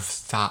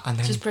love that. And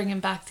then Just bringing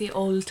back the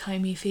old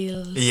timey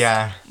feels.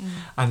 yeah,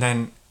 and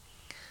then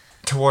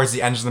towards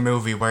the end of the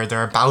movie, where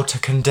they're about to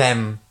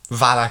condemn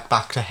Valak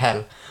back to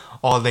hell,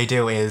 all they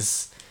do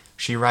is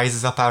she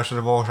rises up out of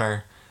the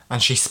water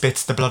and she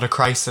spits the blood of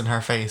Christ in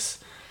her face.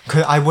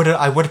 'Cause I would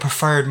have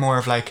preferred more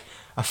of like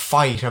a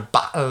fight, a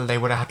battle. They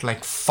would have had to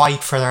like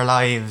fight for their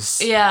lives.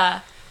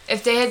 Yeah.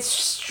 If they had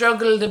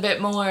struggled a bit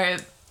more,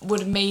 it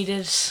would have made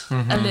it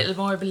a little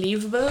more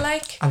believable,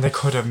 like. And they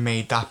could have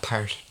made that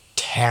part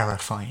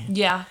terrifying.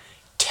 Yeah.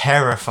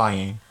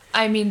 Terrifying.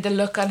 I mean, the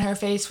look on her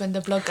face when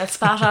the blood got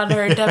spat on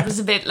her, that was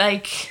a bit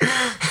like...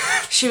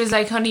 She was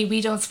like, honey,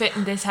 we don't spit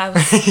in this house.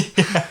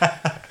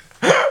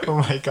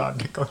 Oh my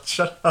god, Nicole,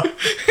 shut up.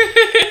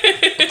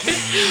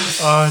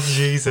 Oh,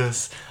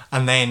 Jesus.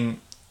 And then,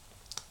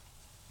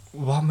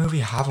 what movie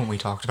haven't we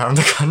talked about in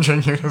the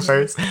Conjuring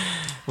universe?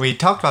 We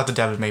talked about The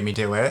Devil Made Me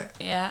Do It.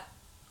 Yeah.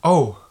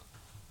 Oh,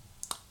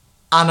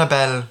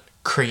 Annabelle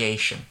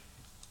Creation.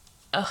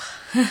 Ugh.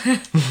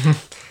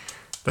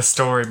 The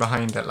story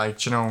behind it,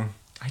 like, you know,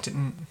 I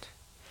didn't...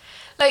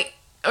 Like,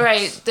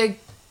 right, the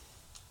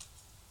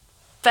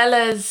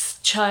fella's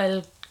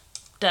child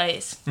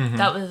dies.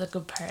 That was a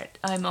good part,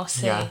 I must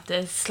say. Yeah.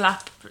 The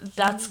slap,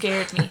 that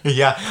scared me.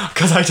 Yeah,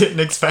 because I didn't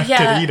expect it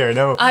either,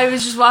 no. I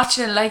was just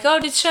watching it like, oh,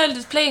 this child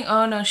is playing.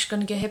 Oh no, she's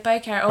going to get hit by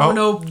a car. Oh, Oh.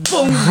 no,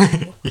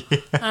 boom.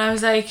 And I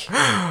was like,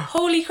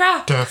 holy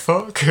crap. The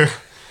fuck?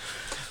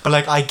 But,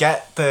 like, I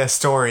get the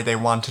story. They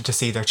wanted to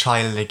see their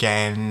child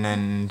again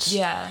and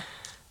Yeah.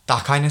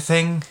 that kind of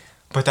thing.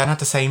 But then at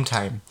the same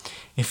time,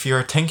 if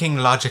you're thinking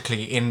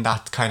logically in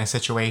that kind of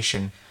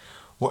situation,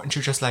 wouldn't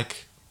you just,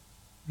 like,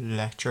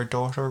 let your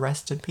daughter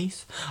rest in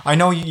peace? I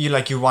know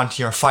you want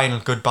your final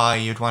goodbye,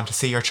 you'd want to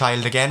see your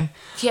child again.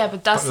 Yeah,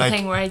 but that's But, the like,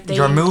 thing, right?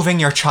 you're moving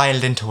your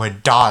child into a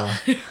doll.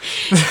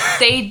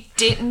 They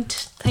didn't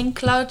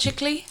think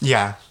logically.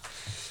 Yeah.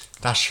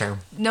 That's true.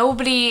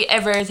 Nobody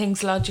ever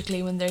thinks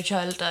logically when their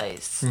child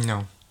dies.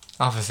 No,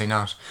 obviously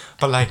not.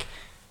 But like,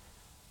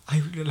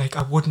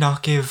 I would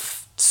not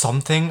give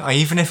something,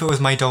 even if it was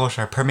my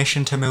daughter,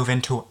 permission to move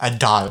into a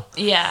doll.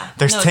 Yeah.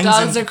 There's things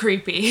dolls are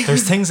creepy.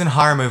 There's things in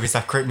horror movies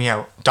that creep me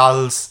out.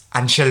 Dolls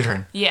and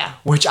children. Yeah.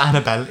 Which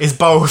Annabelle is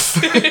both.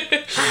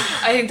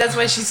 I think that's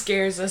why she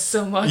scares us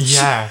so much.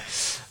 Yeah.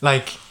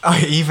 Like,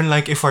 even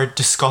like if we're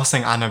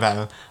discussing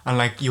Annabelle and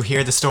like you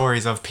hear the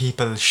stories of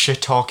people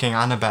shit talking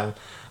Annabelle,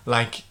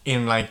 like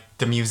in like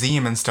the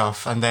museum and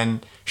stuff, and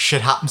then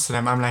shit happens to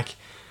them, I'm like,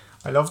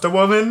 I love the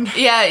woman.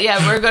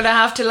 Yeah, we're gonna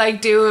have to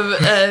like do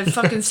a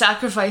fucking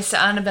sacrifice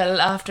to Annabelle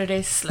after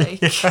this,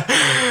 like.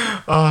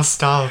 Yeah. Oh,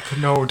 stop.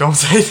 No, don't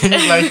say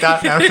things like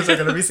that now, because we're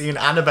gonna be seeing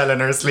Annabelle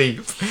in her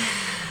sleep.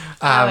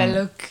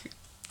 Look.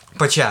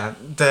 But yeah,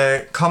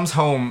 comes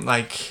home,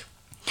 like,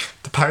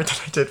 the part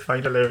that I did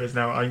find hilarious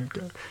now, I'm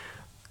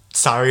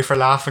sorry for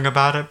laughing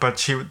about it, but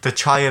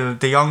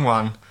the young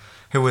one,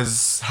 who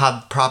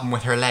had problem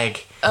with her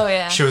leg. Oh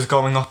yeah. She was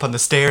going up on the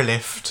stair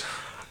lift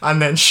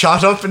and then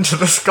shot up into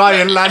the sky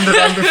and landed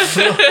on the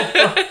floor.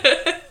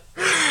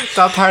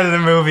 That part of the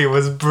movie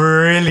was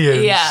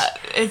brilliant. Yeah,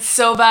 it's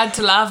so bad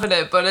to laugh at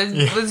it, but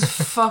it was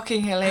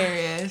fucking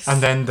hilarious.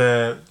 And then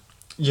the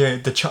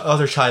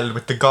other child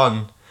with the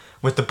gun,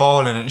 with the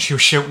ball in it, and she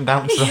was shooting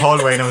down into the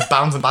hallway and it was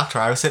bouncing back to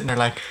her. I was sitting there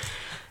like,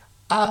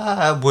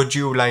 would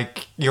you,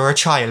 like, you're a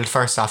child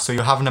first off, so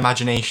you have an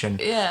imagination.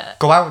 Yeah.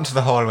 Go out into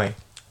the hallway.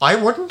 I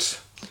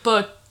wouldn't.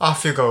 But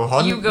off you go,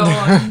 hun. you go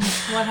on.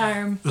 What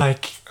harm?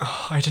 Like,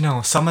 I don't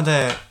know,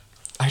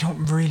 I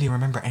don't really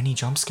remember any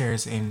jump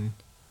scares in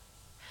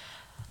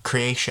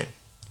Creation.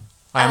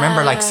 I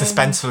remember like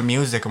suspenseful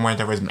music and where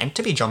there was meant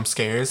to be jump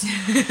scares.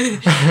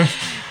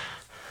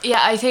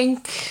 Yeah, I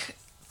think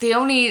the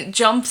only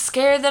jump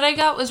scare that I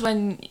got was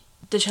when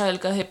the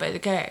child got hit by the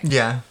car.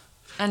 Yeah.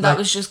 And that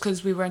was just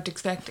because we weren't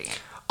expecting it.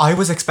 I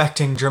was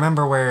expecting, do you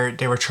remember where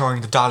they were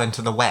throwing the doll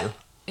into the well?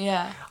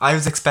 Yeah. I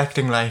was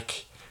expecting,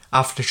 like,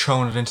 after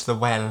throwing it into the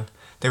well,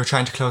 they were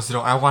trying to close the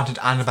door. I wanted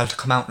Annabelle to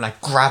come out and,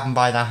 like, grab him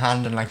by the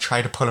hand and, like,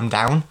 try to pull him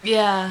down.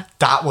 Yeah.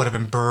 That would have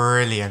been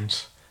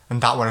brilliant.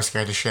 And that would have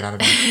scared the shit out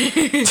of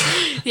me.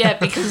 Yeah,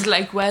 because,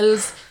 like,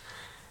 wells,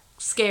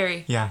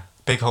 scary. Yeah.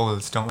 Big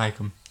holes, don't like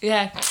them.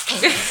 Yeah.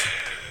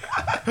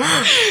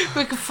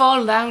 We could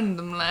fall down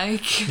them,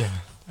 like. Yeah.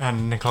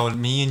 And Nicole,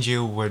 me and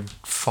you would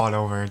fall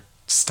over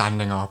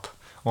standing up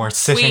or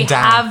sitting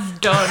down. We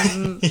have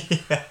done.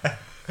 Yeah.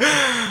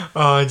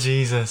 Oh,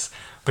 Jesus.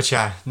 But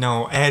yeah,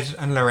 no, Ed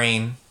and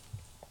Lorraine,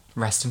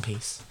 rest in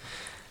peace,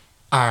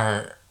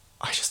 I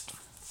just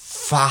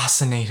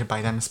fascinated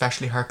by them,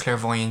 especially her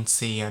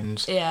clairvoyancy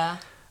and Yeah.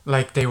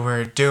 like they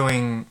were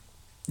doing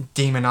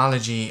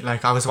demonology.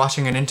 Like I was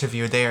watching an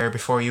interview there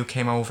before you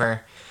came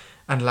over,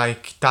 and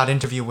like that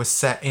interview was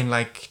set in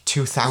like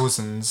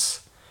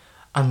 2000s,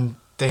 and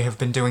they have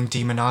been doing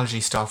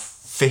demonology stuff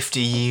 50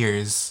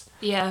 years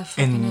Yeah,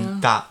 fucking hell. in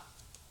that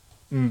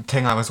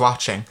thing I was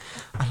watching,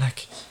 and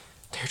like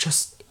they're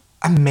just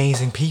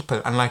amazing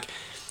people, and like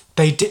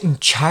they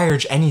didn't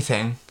charge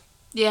anything.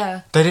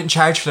 Yeah. They didn't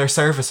charge for their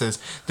services.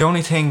 The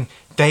only thing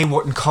they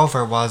wouldn't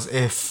cover was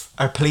if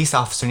a police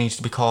officer needed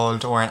to be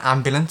called or an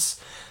ambulance.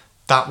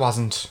 That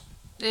wasn't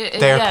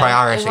their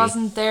priority. It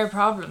wasn't their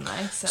problem,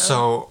 like, so.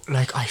 So,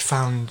 like, I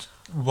found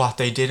what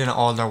they did in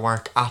all their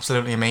work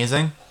absolutely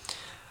amazing.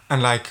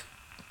 And, like,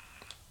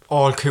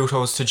 all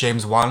kudos to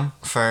James Wan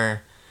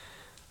for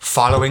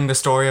following the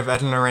story of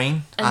Ed and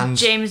Lorraine. And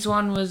James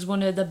Wan was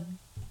one of the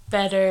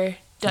better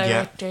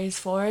directors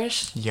for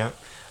it. Yep.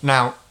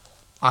 Now,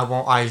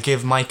 I'll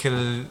give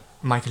Michael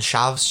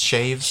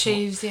Shaves.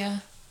 Yeah.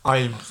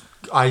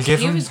 I'll give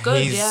him. He was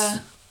good, yeah.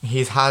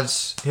 He's had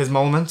his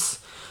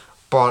moments,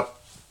 but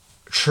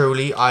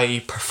truly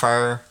I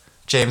prefer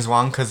James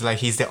Wan because like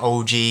he's the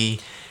OG.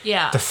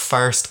 Yeah. The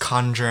first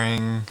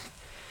Conjuring.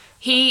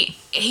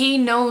 He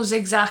knows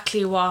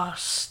exactly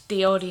what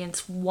the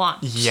audience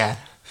wants. Yeah.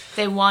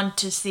 They want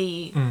to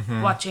see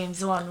what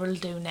James Wan will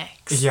do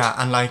next. Yeah,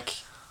 and like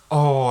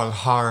all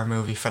horror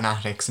movie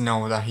fanatics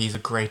know that he's a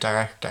great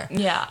director.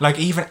 Yeah. Like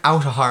even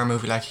out of horror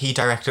movie, like he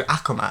directed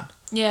Aquaman.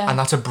 Yeah. And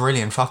that's a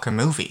brilliant fucking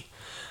movie.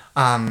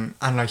 And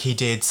like he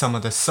did some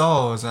of the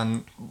Saws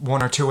and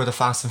one or two of the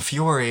Fast and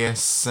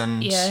Furious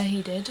and yeah,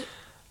 he did.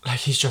 Like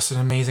he's just an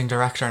amazing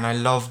director, and I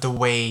love the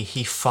way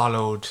he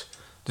followed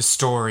the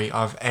story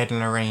of Ed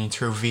and Lorraine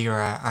through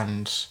Vera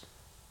and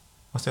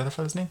what's the other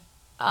fella's name?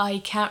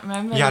 I can't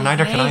remember. Yeah, his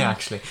neither name. can I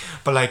actually.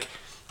 But like,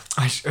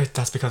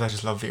 that's because I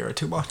just love Vera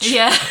too much.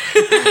 Yeah.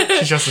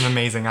 She's just an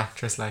amazing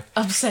actress. Like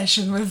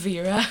Obsession with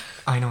Vera.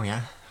 I know,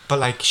 yeah. But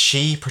like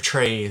she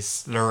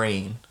portrays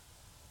Lorraine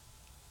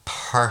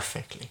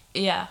perfectly.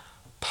 Yeah.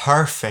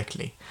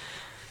 Perfectly.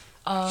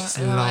 Just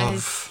No,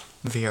 love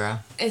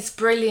Vera. It's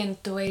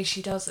brilliant the way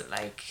she does it,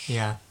 like.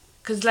 Yeah.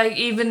 Because, like,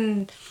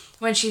 even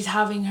when she's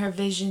having her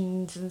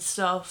visions and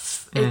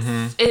stuff,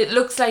 it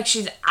looks like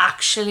she's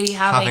actually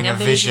having a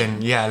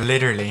vision. Yeah,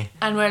 literally.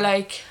 And we're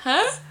like,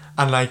 huh?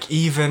 And like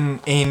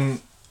even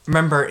in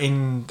remember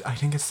I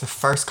think it's the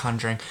first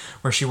Conjuring,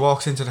 where she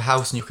walks into the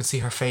house and you can see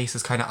her face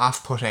is kind of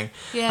off-putting.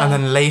 Yeah. And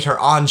then later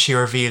on she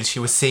revealed she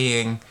was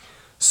seeing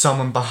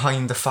someone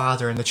behind the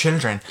father and the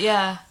children.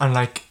 Yeah. And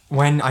like,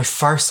 when I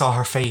first saw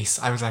her face,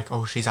 I was like,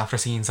 oh, she's after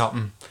seeing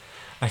something.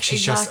 Like,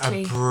 she's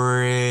Exactly. just a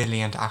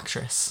brilliant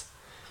actress.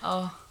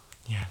 Oh.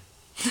 Yeah.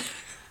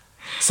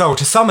 So,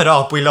 to sum it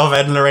up, we love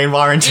Ed and Lorraine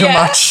Warren too Yeah.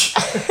 much.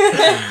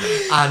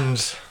 And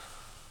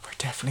we're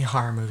definitely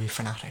horror movie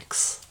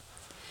fanatics.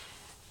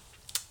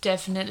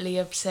 Definitely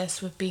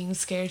obsessed with being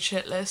scared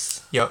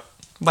shitless. Yep.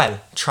 Well,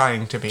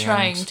 trying to be.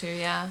 Trying and to,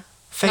 yeah.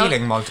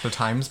 failing multiple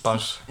times,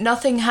 but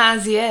Nothing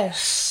has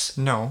yet.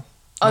 no.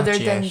 Other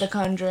not than yet. The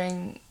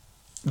Conjuring.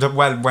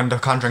 When The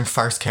Conjuring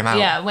first came out.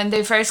 Yeah, when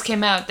they first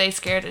came out, they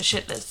scared us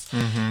shitless.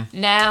 Mm-hmm.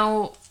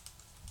 Now,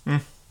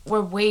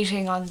 we're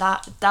waiting on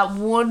that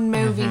one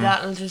movie Mm-hmm.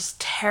 that'll just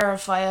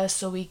terrify us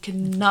so we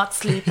can not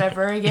sleep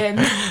ever again.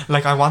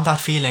 Like, I want that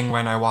feeling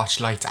when I watch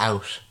Lights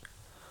Out.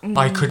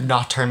 I could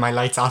not turn my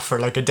lights off for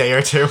like a day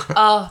or two.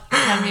 Oh,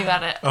 tell me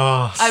about it.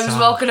 Oh, I was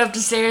stop. walking up the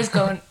stairs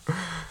going,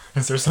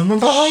 Is there someone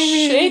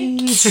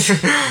behind me?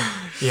 shit.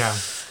 Yeah.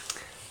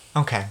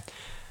 Okay.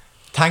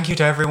 Thank you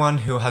to everyone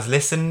who has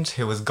listened,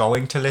 who is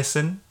going to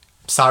listen.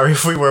 Sorry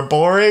if we were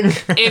boring.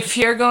 If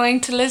you're going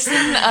to listen,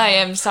 I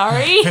am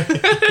sorry.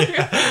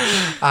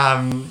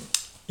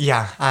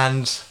 Yeah,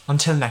 and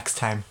until next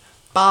time.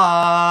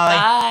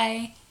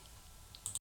 Bye. Bye.